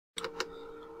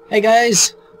Hey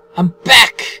guys, I'm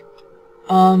back.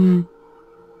 And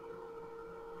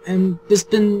this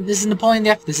is Napoleon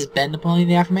the This has been Napoleon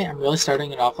the Afromite. I'm really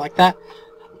starting it off like that.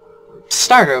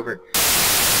 Start over.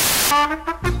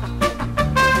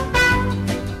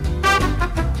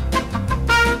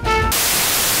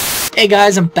 Hey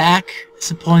guys, I'm back. This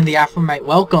is Napoleon the Afromite.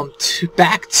 Welcome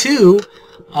back to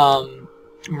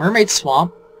Mermaid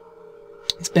Swamp.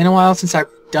 It's been a while since I've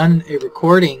done a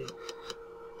recording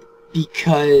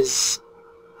because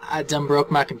I done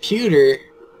broke my computer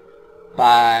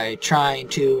by trying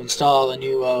to install a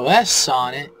new OS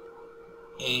on it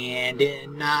and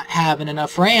not having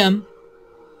enough RAM,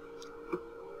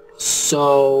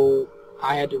 so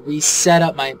I had to reset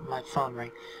up my phone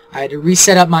rang. I had to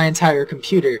reset up my entire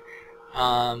computer.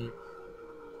 I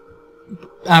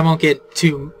won't get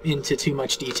into too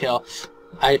much detail.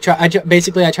 I'm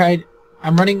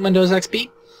running Windows XP,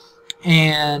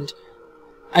 and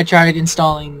I tried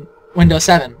installing Windows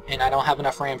 7, and I don't have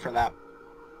enough RAM for that.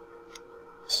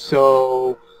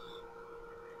 So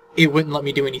it wouldn't let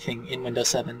me do anything in Windows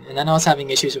 7. And then I was having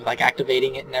issues with like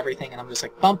activating it and everything, and I'm just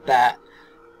like, bump that.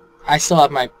 I still have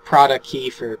my product key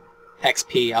for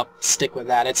XP. I'll stick with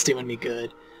that. It's doing me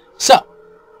good. So,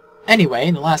 anyway,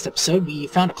 in the last episode, we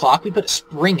found a clock. We put a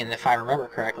spring in it, if I remember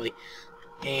correctly.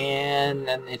 And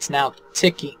then it's now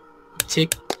ticking.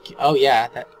 Oh yeah,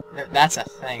 that's a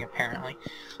thing, apparently.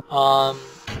 And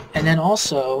then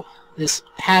also, this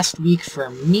past week for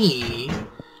me,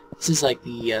 this is like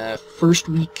the first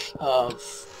week of,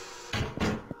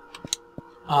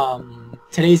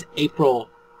 today's April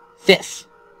 5th.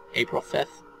 April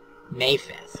 5th? May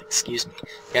 5th, excuse me.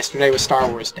 Yesterday was Star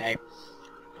Wars Day.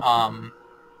 Some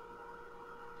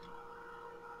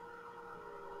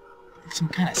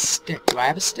kind of stick. Do I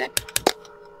have a stick?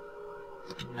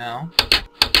 No.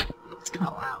 It's kind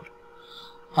of loud.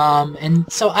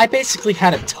 And so I basically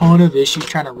had a ton of issues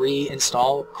trying to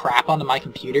reinstall crap onto my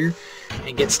computer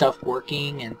and get stuff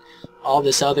working and all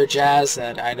this other jazz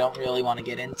that I don't really want to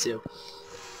get into.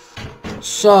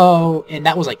 So, and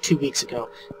that was like 2 weeks ago.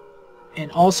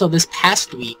 And also this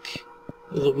past week,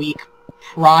 the week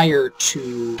prior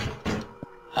to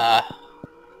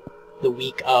the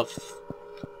week of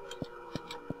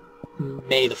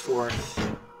May the 4th,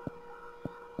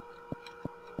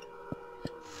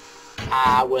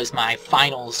 was my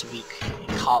finals week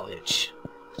in college.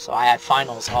 So I had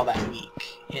finals all that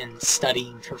week and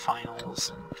studying for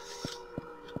finals and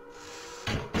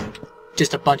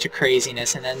just a bunch of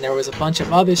craziness. And then there was a bunch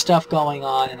of other stuff going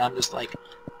on, and I'm just like,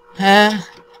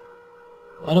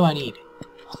 what do I need?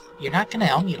 You're not gonna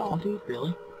help me at all, dude?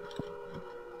 Really?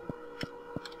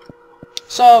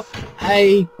 So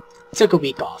I took a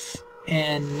week off,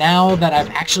 and now that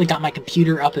I've actually got my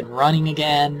computer up and running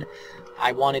again,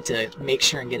 I wanted to make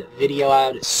sure and get a video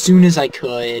out as soon as I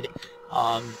could,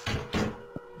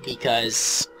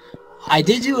 because I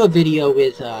did do a video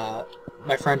with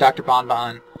my friend Dr.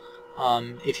 Bonbon.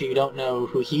 If you don't know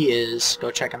who he is,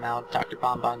 go check him out. Dr.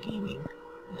 Bonbon Gaming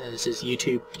is his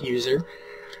YouTube user,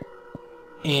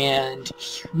 and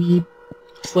we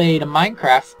played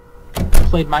Minecraft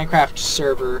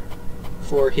server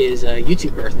for his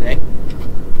YouTube birthday,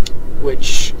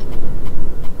 which,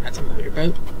 that's a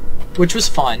motorboat, which was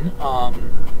fun.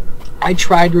 I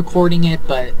tried recording it,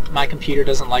 but my computer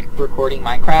doesn't like recording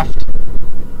Minecraft,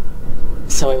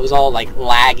 so it was all like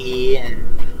laggy, and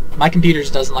my computer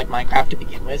just doesn't like Minecraft to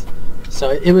begin with, so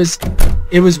it was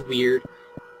weird.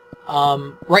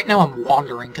 Right now I'm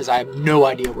wandering because I have no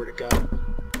idea where to go.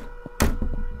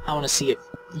 I want to see if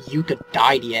Yuka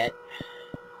died yet.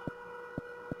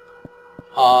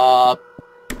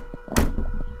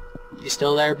 You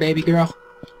still there, baby girl?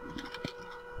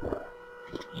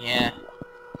 Yeah.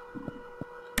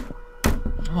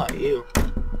 How about you?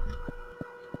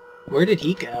 Where did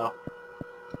he go?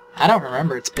 I don't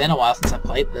remember. It's been a while since I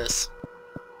played this.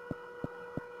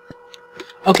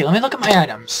 Okay, let me look at my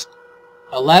items.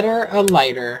 A letter, a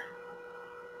lighter.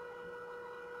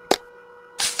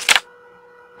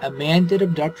 A man did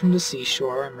abduct from the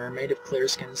seashore. A mermaid of clear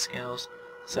skin and scales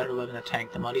set her live in a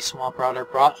tank. The muddy swamp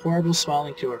brought horrible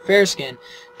swelling to her fair skin,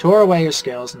 tore away her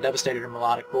scales, and devastated her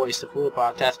melodic voice. The fool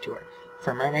brought death to her.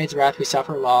 For mermaid's wrath we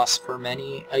suffer loss, for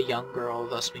many a young girl,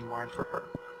 thus we mourn for her.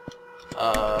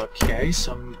 Okay,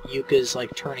 so Yuka's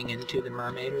like turning into the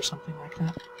mermaid or something like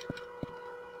that.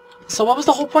 So what was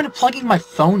the whole point of plugging my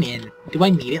phone in? Do I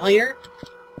need it later?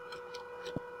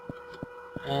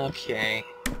 Okay.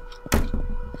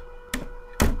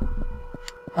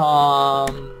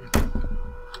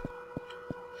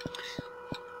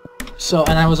 So,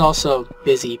 and I was also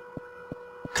busy,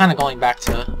 kind of going back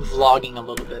to vlogging a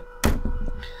little bit.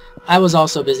 I was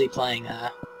also busy playing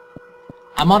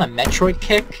I'm on a Metroid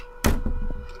kick.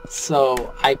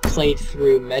 So I played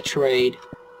through Metroid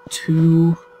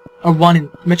 2 or 1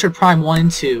 and Metroid Prime 1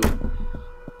 and 2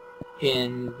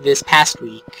 in this past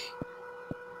week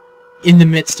in the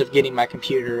midst of getting my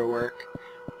computer to work,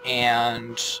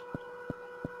 and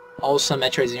also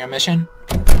Metroid Zero Mission.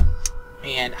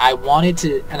 And I wanted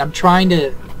to, and I'm trying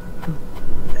to,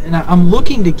 and I'm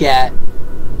looking to get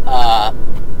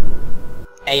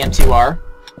AM2R,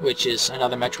 which is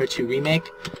another Metroid 2 remake,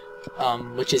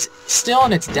 which is still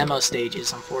in its demo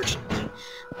stages, unfortunately.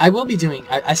 I will be doing,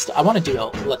 I want to do a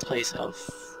Let's Plays of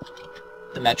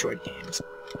the Metroid games,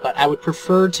 but I would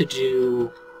prefer to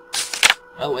do,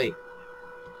 oh wait.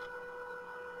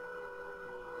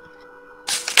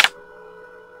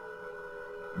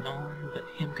 No one but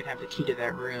him could have the key to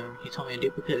that room. He told me a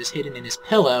duplicate is hidden in his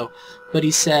pillow, but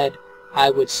he said I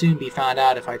would soon be found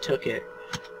out if I took it.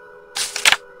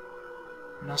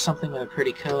 I know something with a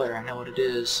pretty killer. I know what it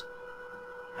is.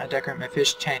 I decorate my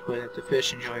fish tank with it. The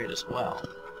fish enjoy it as well.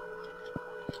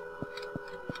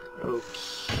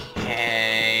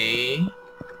 Okay.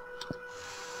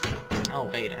 Oh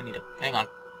wait, I need to... hang on.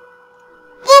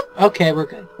 Boop! Okay, we're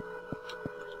good.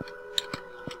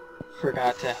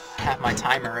 Forgot to have my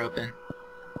timer open.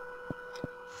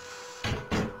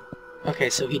 Okay,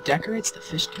 so he decorates the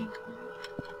fish tank?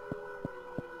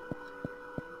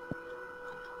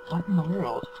 What in the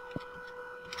world?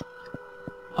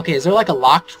 Okay, is there like a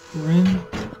locked room?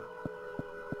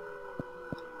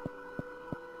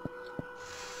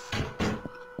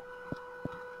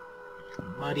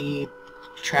 Muddy,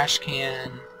 trash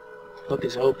can, book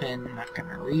is open. I'm not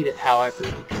gonna read it,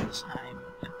 however, because I'm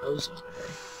an bozo today.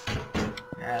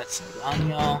 That's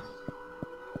lasagna.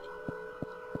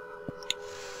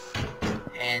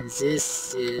 And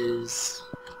this is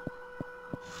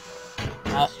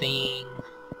nothing.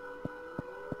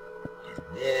 And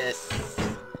this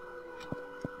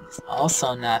is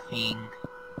also nothing.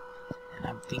 And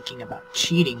I'm thinking about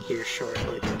cheating here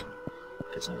shortly,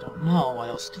 because I don't know what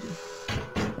else to do.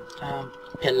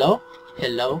 Pillow?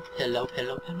 Pillow, pillow,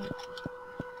 pillow, pillow.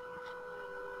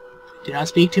 Do not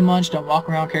speak too much, don't walk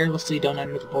around carelessly, don't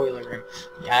enter the boiler room.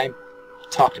 Yeah, I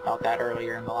talked about that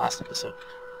earlier in the last episode.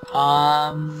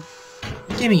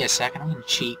 Give me a second, I'm gonna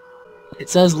cheat. It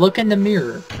says look in the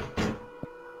mirror.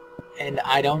 And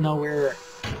I don't know where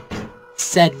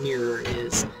said mirror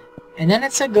is. And then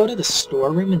it said go to the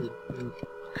storeroom in the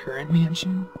current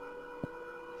mansion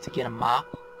to get a mop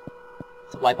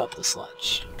to wipe up the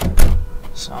sludge.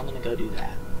 So I'm gonna go do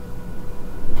that.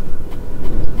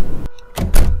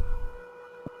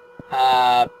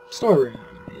 Storeroom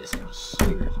is in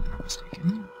here, if I'm not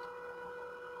mistaken.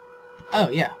 Oh,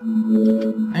 yeah.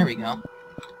 There we go.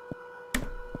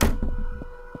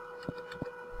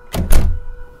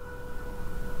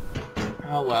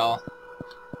 Oh, well.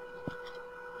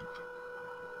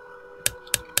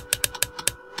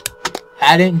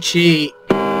 I didn't cheat.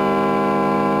 Oh,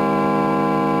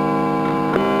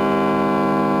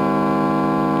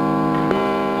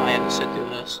 I had to sit through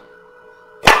this.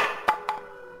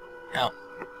 Oh.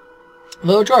 A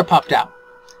little drawer popped out.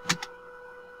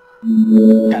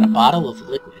 Got a bottle of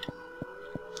liquid.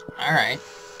 Alright.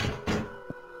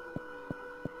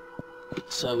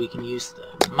 So we can use the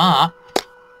mop.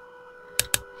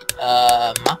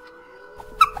 Mop.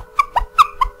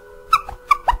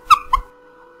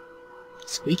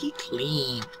 Squeaky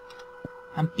clean.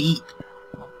 I'm beat.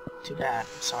 Well, too bad.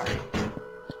 I'm sorry.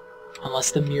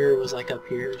 Unless the mirror was like up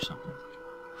here or something.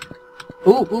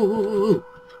 Ooh, ooh, ooh, ooh, ooh.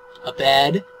 A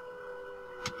bed.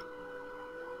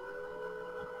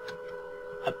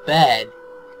 A bed.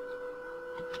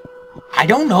 I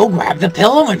don't know, grab the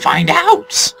pillow and find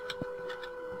out!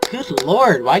 Good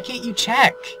lord, why can't you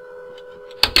check?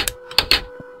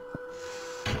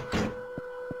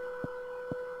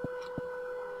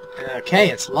 Okay,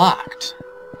 it's locked.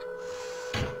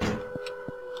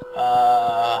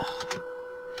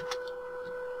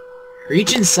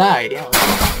 Reach inside. Yeah,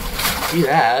 let's do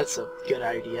that. That's a good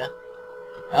idea.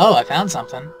 Oh, I found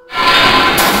something.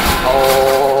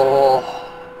 Oh.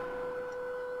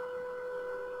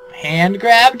 Hand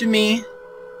grabbed me.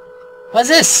 What's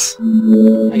this?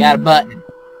 I got a button.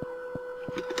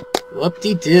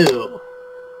 Whoop-de-doo.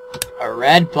 A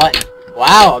red button.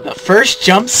 Wow, the first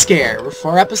jump scare. We're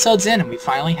 4 episodes in and we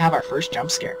finally have our first jump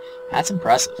scare. That's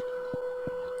impressive.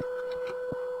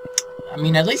 I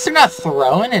mean, at least they're not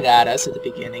throwing it at us at the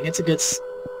beginning. It's a good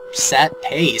set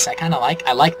pace. I like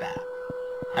that.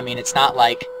 I mean, it's not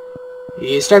like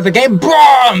you start the game,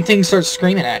 boom, things start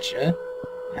screaming at you.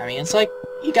 I mean, it's like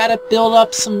you gotta build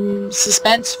up some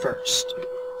suspense first.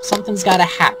 Something's gotta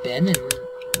happen, and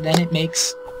then it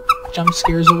makes jump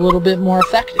scares a little bit more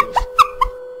effective.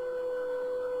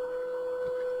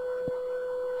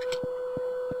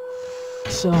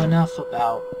 So enough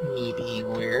about me being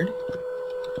weird.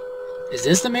 Is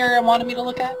this the mirror it wanted me to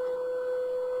look at?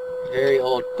 Very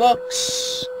old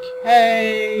books.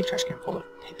 Okay. Trash can full of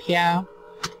piao.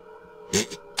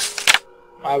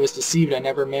 I was deceived. I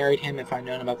never married him. If I'd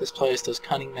known about this place, those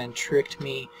cunning men tricked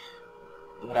me.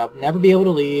 But I'll never be able to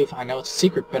leave. I know it's a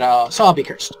secret, but so I'll be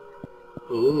cursed.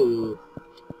 Ooh.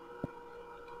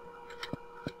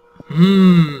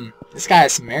 This guy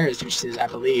has some marriage dishes, I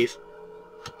believe.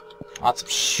 Lots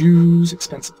of shoes,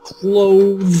 expensive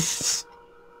clothes,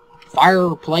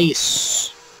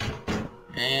 fireplace,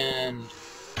 and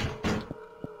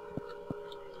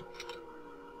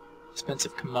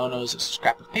expensive kimonos, a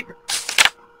scrap of paper.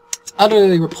 It's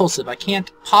utterly repulsive. I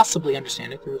can't possibly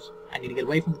understand it. I need to get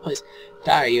away from the place.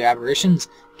 Die, you aberrations.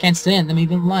 Can't stand them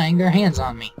even laying their hands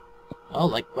on me. Oh,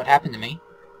 like what happened to me.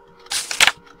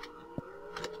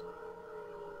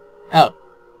 Oh.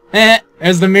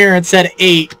 There's the mirror. It said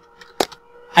 8.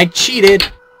 I cheated.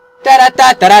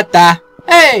 Da-da-da-da-da-da.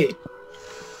 Hey!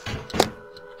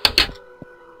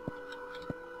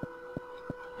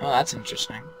 Oh, that's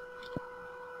interesting.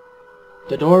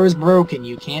 The door is broken.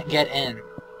 You can't get in.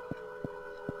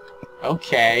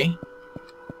 Okay.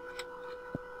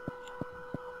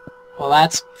 Well,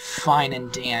 that's fine and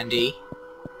dandy.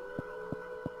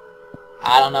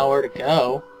 I don't know where to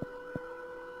go.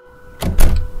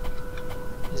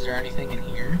 Is there anything in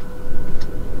here?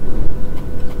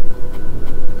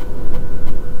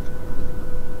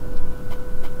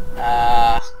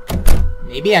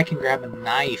 Maybe I can grab a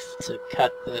knife to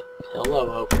cut the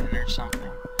pillow open or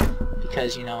something.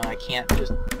 Because, you know, I can't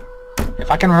just... If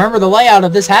I can remember the layout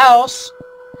of this house!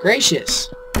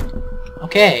 Gracious!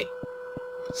 Okay.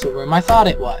 So the room I thought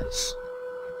it was.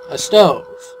 A stove.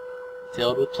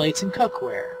 Filled with plates and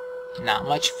cookware. Not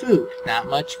much food. Not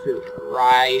much food.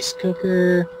 Rice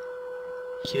cooker.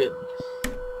 Cute.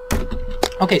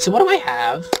 Okay, so what do I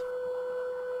have?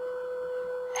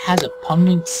 It has a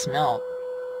pungent smell.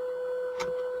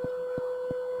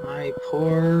 My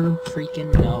poor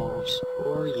freaking nose.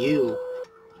 Poor you.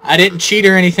 I didn't cheat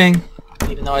or anything,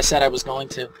 even though I said I was going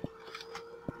to.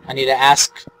 I need to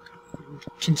ask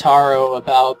Kintaro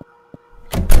about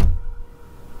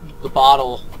the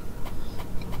bottle.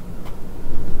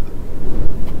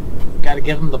 Gotta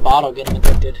give him the bottle, get him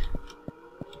addicted.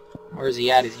 Where is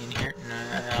he at? Is he in here?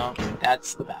 No,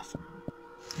 that's the bathroom.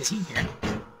 Is he in here?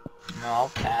 No,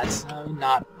 that's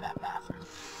not that bathroom.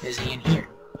 Is he in here?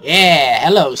 Yeah,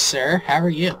 hello, sir. How are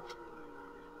you?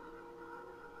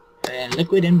 And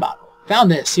liquid in bottle. Found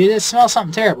this. See, this smells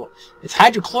something terrible. It's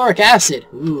hydrochloric acid.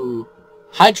 Ooh.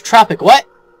 Hydrotropic what?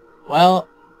 Well,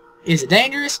 is it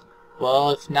dangerous? Well,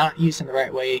 if not used in the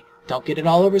right way, don't get it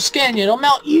all over skin. It'll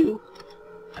melt you.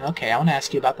 Okay, I want to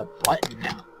ask you about the button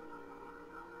now.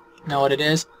 Know what it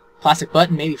is? Plastic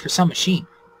button, maybe for some machine.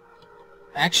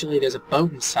 Actually, there's a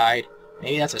boat inside.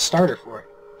 Maybe that's a starter for it.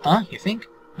 Huh? You think?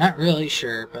 Not really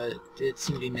sure, but it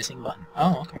seemed to be missing a button.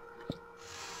 Oh, okay.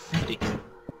 Empty.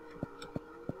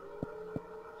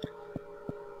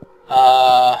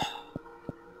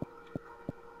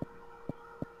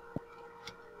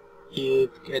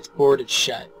 It's boarded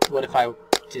shut. What if I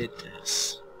did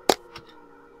this?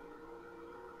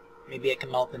 Maybe I can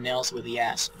melt the nails with the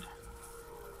acid.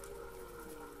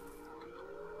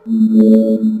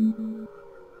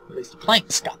 At least the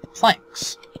planks got the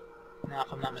planks. Now,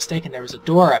 if I'm not mistaken, there was a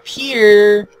door up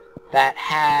here that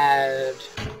had...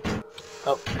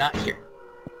 Oh, not here.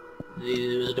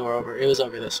 There was a door over... It was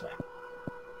over this way.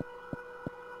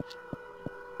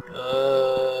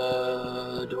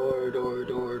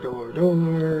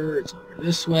 Door. It's over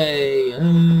this way.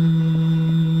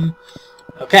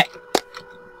 Okay.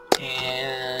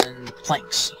 And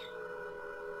planks.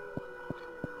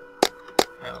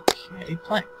 Okay,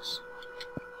 planks.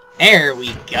 There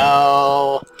we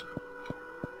go.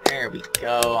 There we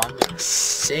go. I'm gonna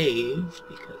save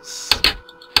because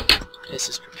this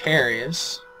is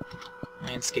precarious.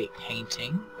 Landscape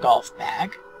painting. Golf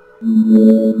bag.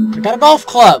 I got a golf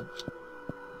club!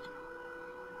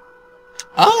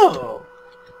 Oh!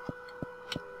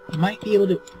 You might be able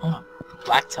to... Hold on.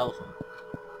 Black telephone.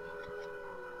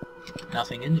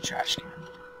 Nothing in the trash can.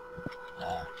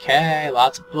 Okay,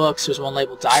 lots of books. There's one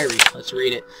labeled diary. Let's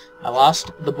read it. I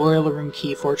lost the boiler room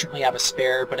key. Fortunately, I have a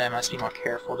spare, but I must be more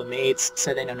careful. The maids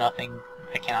said they know nothing.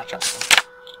 I cannot trust them.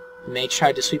 The maids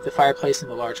tried to sweep the fireplace in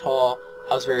the large hall.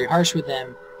 I was very harsh with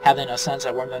them. Have they no sense?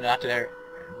 I warned them not to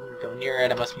go near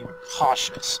it. I must be more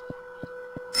cautious.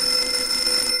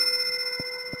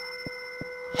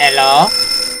 Hello?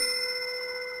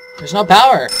 There's no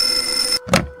power.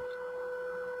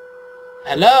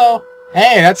 Hello?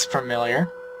 Hey, that's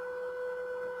familiar.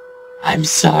 I'm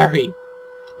sorry.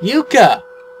 Yuka!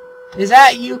 Is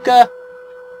that Yuka?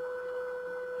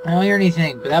 I don't hear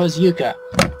anything, but that was Yuka.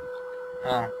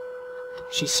 Oh.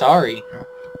 She's sorry.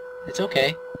 It's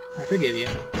okay. I forgive you.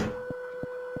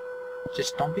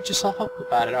 Just don't beat yourself up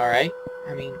about it, alright?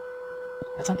 I mean,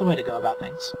 that's not the way to go about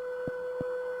things.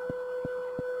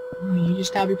 I mean, you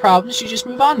just have your problems, you just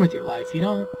move on with your life. You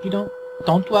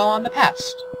don't dwell on the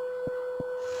past.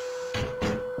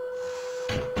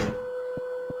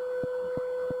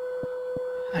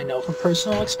 I know from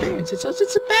personal experience, it's a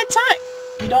bad time.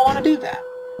 You don't want to do that.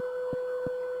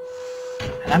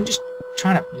 And I'm just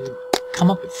trying to come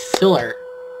up with filler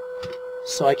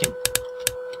so I can...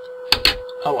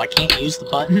 Oh, I can't use the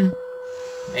button?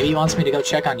 Maybe he wants me to go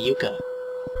check on Yuka.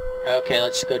 Okay,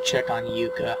 let's go check on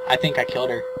Yuka. I think I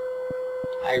killed her.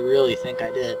 I really think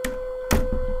I did.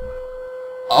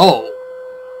 Oh!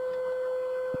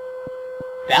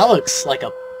 That looks like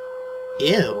a...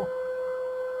 Ew.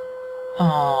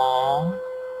 Aww.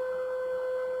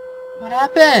 What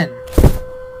happened?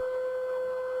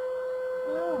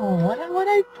 Oh, what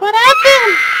happened?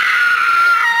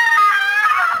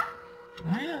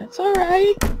 Yeah, it's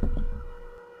alright.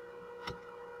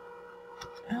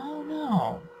 Oh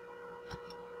no.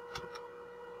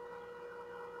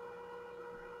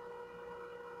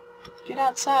 Get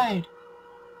outside.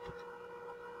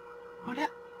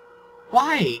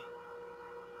 Why?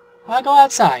 Why go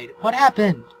outside? What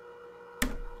happened?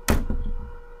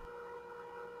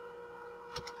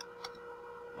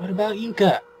 What about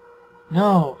Yuka?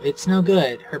 No, it's no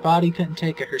good. Her body couldn't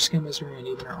take it. Her skin was ruined,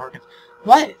 even her organs.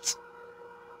 What?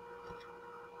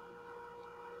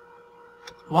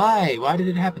 Why? Why did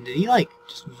it happen? Did he, like,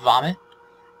 just vomit?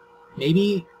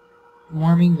 Maybe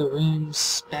warming the room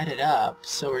sped it up,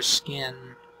 so her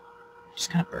skin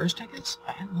just kind of burst, I guess?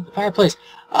 I hadn't lit the fireplace.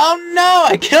 Oh no!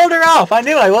 I killed her off! I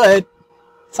knew I would!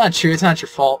 It's not true. It's not your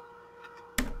fault.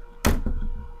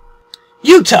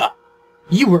 Yuta!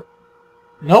 You were...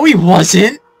 No, he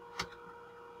wasn't!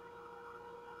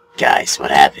 Guys,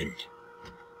 what happened?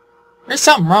 There's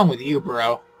something wrong with you,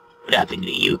 bro. What happened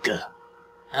to Yuka?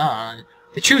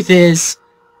 The truth is,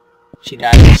 she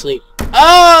died in her sleep.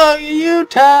 Oh,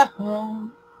 Yuta!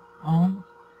 Oh.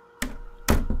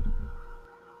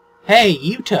 Hey,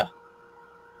 Yuta!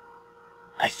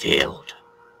 I failed.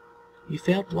 You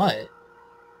failed what?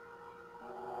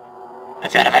 I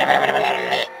failed.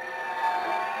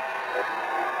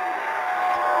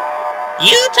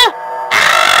 Yuta!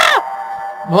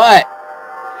 Ah! What?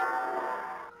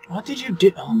 What did you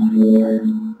do? Oh my word.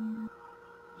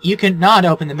 You cannot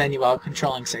open the menu while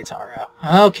controlling Seitaro.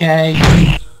 Okay.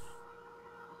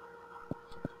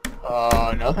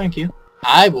 No thank you.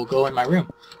 I will go in my room.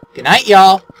 Good night,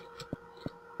 y'all.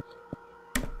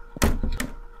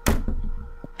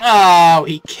 Oh,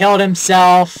 he killed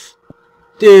himself.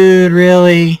 Dude,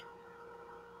 really?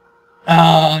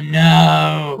 Oh,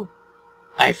 no.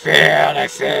 I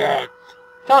failed.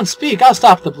 Don't speak, I'll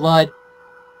stop the blood.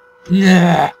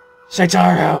 Nah,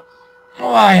 Seitaro.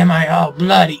 Why am I all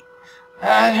bloody?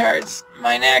 It hurts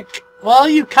my neck. Well,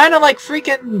 you kind of like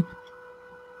freaking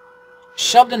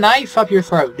shoved a knife up your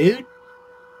throat, dude.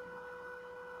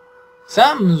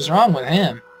 Something's wrong with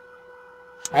him.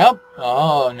 I hope...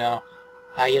 Oh, no.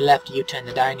 You left Yuta in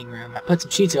the dining room. I put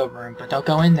some sheets over him, but don't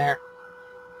go in there.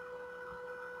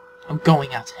 I'm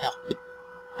going out to help.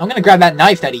 I'm gonna grab that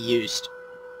knife that he used.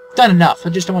 Done enough.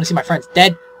 I just don't want to see my friends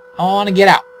dead. I want to get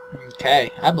out.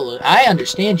 Okay, I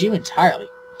understand you entirely.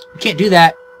 You can't do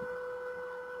that.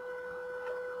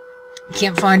 You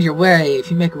can't find your way.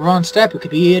 If you make a wrong step, it could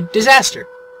be a disaster.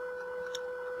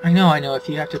 I know, if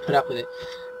you have to put up with it.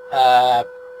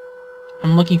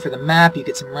 I'm looking for the map. You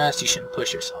get some rest. You shouldn't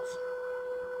push yourself.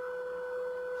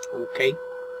 Okay.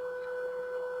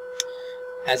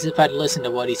 As if I'd listen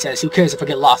to what he says. Who cares if I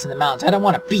get lost in the mountains? I don't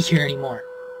want to be here anymore.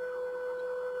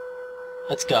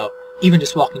 Let's go. Even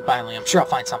just walking blindly, I'm sure I'll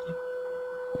find something.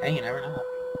 Hey, you never know.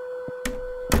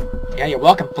 Yeah, you're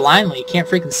walking blindly. You can't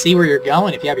freaking see where you're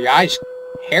going if you have your eyes,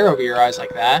 hair over your eyes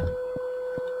like that.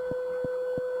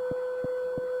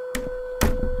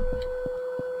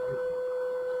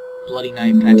 Bloody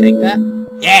knife. Can I take that?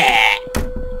 Yeah!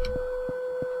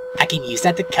 I can use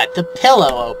that to cut the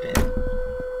pillow open.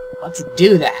 Let's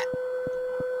do that.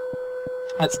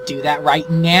 Let's do that right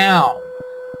now.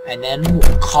 And then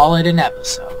we'll call it an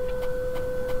episode.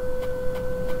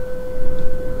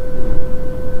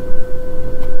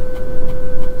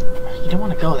 You don't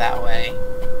want to go that way.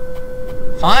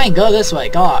 Fine, go this way.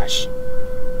 Gosh.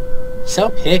 So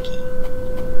picky.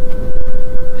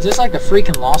 Is this like the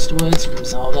freaking Lost Woods from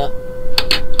Zelda?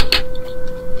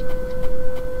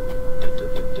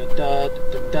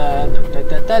 da da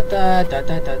da da da da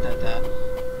da da da da.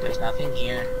 There's nothing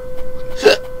here.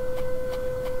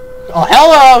 Oh,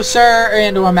 hello, sir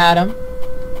and/or madam.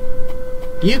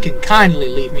 You can kindly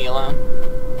leave me alone.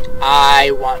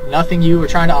 I want nothing you were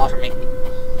trying to offer me.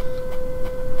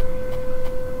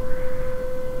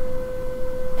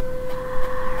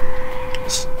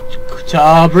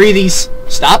 Breathies.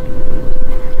 Stop.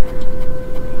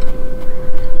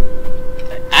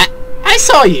 I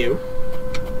saw you.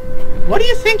 What do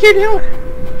you think you're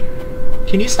doing?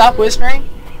 Can you stop whispering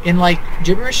in, like,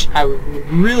 gibberish? I would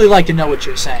really like to know what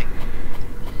you're saying.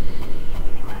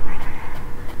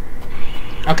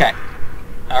 Okay.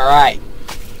 Alright.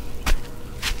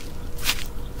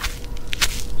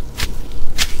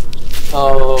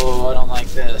 Oh, I don't like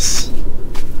this.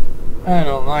 I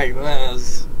don't like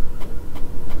this.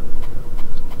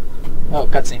 Oh,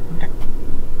 cutscene. Okay.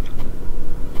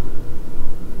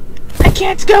 I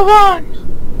can't go on!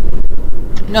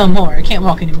 No more. I can't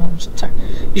walk anymore. I'm so tired.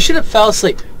 You should have fell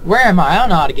asleep. Where am I? I don't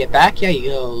know how to get back. Yeah, you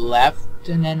go left,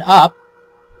 and then up,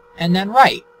 and then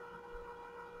right.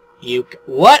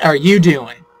 What are you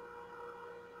doing?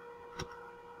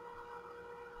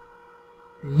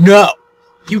 No!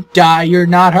 You die, you're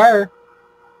not her.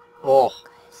 Oh.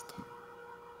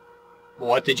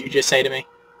 What did you just say to me?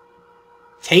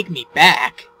 Take me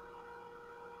back?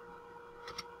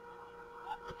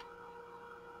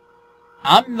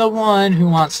 I'm the one who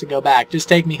wants to go back. Just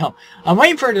take me home. I'm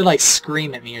waiting for her to, like,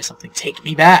 scream at me or something. Take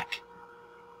me back.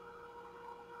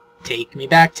 Take me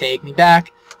back, take me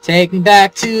back. Take me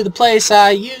back to the place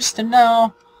I used to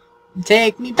know.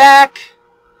 Take me back.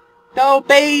 Go,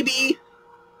 baby.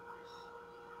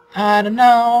 I don't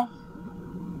know.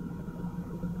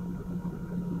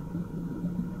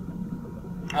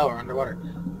 Oh, we're underwater.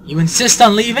 You insist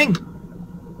on leaving?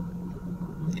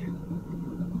 Okay.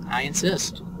 I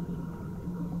insist.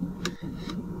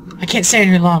 I can't stay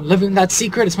here long. Living that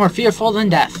secret is more fearful than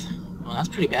death. Well, that's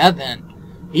pretty bad then.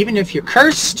 Even if you're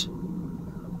cursed,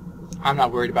 I'm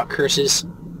not worried about curses.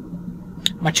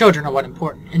 My children are what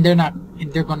important, and they're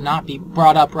going to not be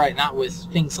brought up right, not with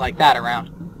things like that around.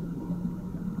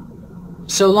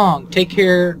 So long. Take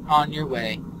care on your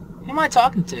way. Who am I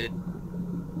talking to?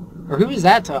 Or who is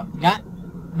that talking?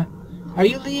 Are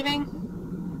you leaving?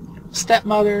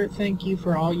 Stepmother, thank you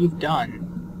for all you've done.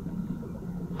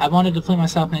 I wanted to play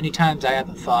myself many times. I had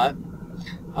the thought.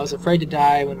 I was afraid to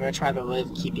die when we were trying to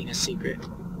live, keeping a secret.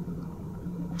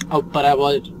 Oh, but I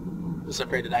was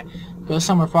afraid to die. Go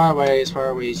somewhere far away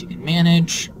as you can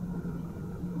manage.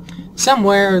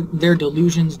 Somewhere their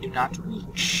delusions do not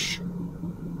reach.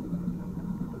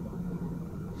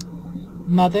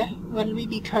 Mother, will we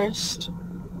be cursed?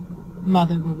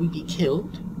 Mother, will we be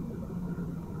killed?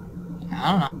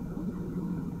 I don't know.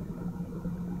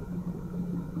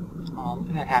 Oh, look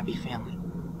at that happy family.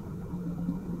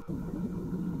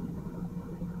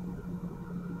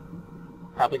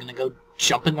 Probably gonna go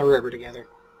jump in the river together.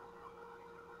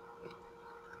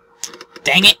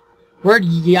 Dang it! Where'd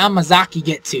Yamazaki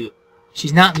get to?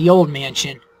 She's not in the old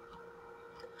mansion.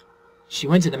 She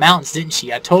went to the mountains, didn't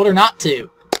she? I told her not to.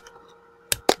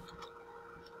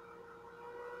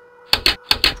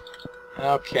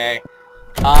 Okay.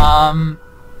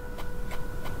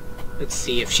 Let's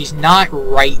see. If she's not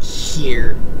right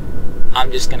here,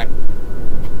 I'm just gonna...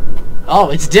 Oh,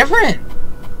 it's different!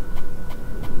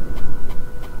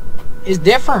 It's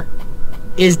different!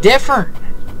 It's different!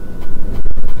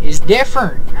 It's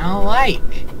different! I don't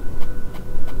like.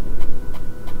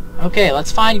 Okay,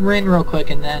 let's find Rin real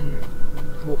quick and then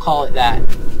we'll call it that.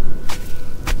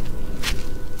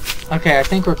 Okay, I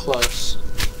think we're close.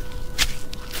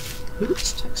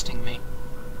 Who's texting me?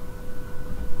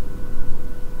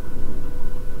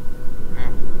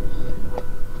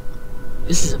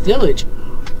 This is a village.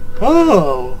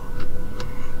 Oh!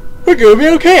 We're gonna be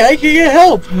okay, I can get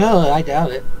help! Well, I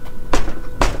doubt it.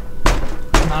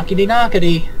 Knockity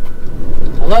knockity.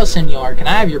 Hello, senor. Can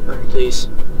I have your burn, please?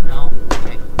 No?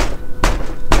 Okay.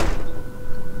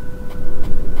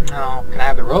 No. Can I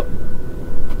have the rope?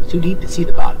 Too deep to see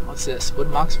the bottom. What's this?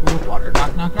 Wooden box full of water.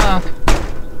 Knock, knock, knock.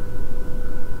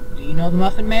 Do you know the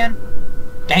Muffin Man?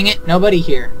 Dang it, nobody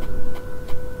here.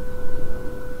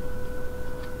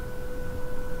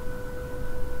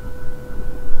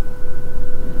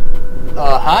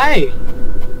 Hi.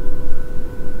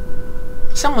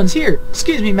 Someone's here.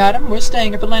 Excuse me, madam. We're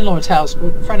staying at the landlord's house.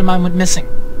 A friend of mine went missing.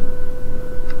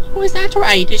 Oh, is that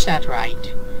right? Is that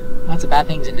right? Lots of bad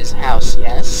things in this house,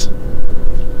 yes?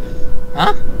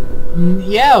 Huh?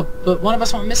 Yeah, but one of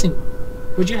us went missing.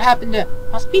 Would you happen to...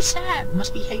 Must be sad.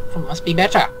 Must be hateful. Must be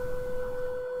better.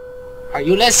 Are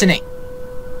you listening?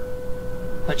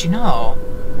 But you know...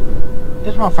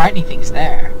 There's more frightening things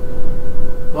there.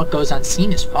 What goes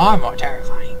unseen is far more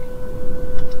terrifying.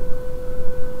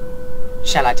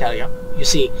 Shall I tell you? You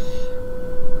see,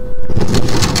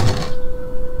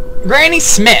 Granny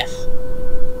Smith.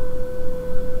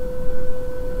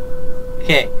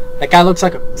 Okay, that guy looks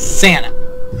like a Santa.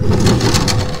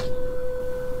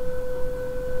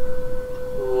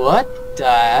 What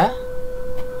the?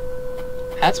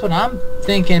 That's what I'm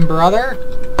thinking, brother.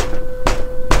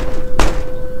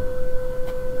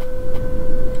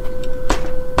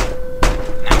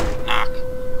 Knock, knock.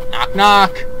 Knock,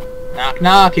 knock. Knock,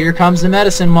 knock. Here comes the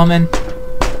medicine woman.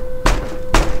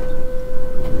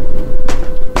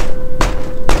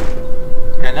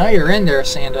 I know you're in there,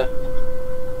 Santa.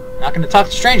 Not gonna talk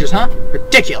to strangers, huh?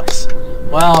 Ridiculous.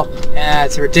 Well,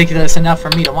 it's ridiculous enough for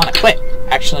me to want to quit.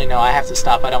 Actually, no, I have to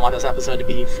stop. I don't want this episode to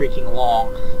be freaking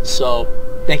long. So,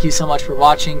 thank you so much for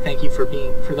watching. Thank you for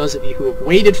those of you who have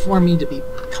waited for me to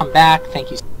come back.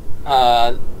 Thank you.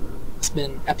 It's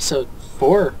been episode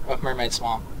 4 of Mermaid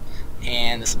Swamp.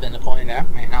 And this has been Napoleon there,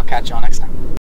 and I'll catch y'all next time.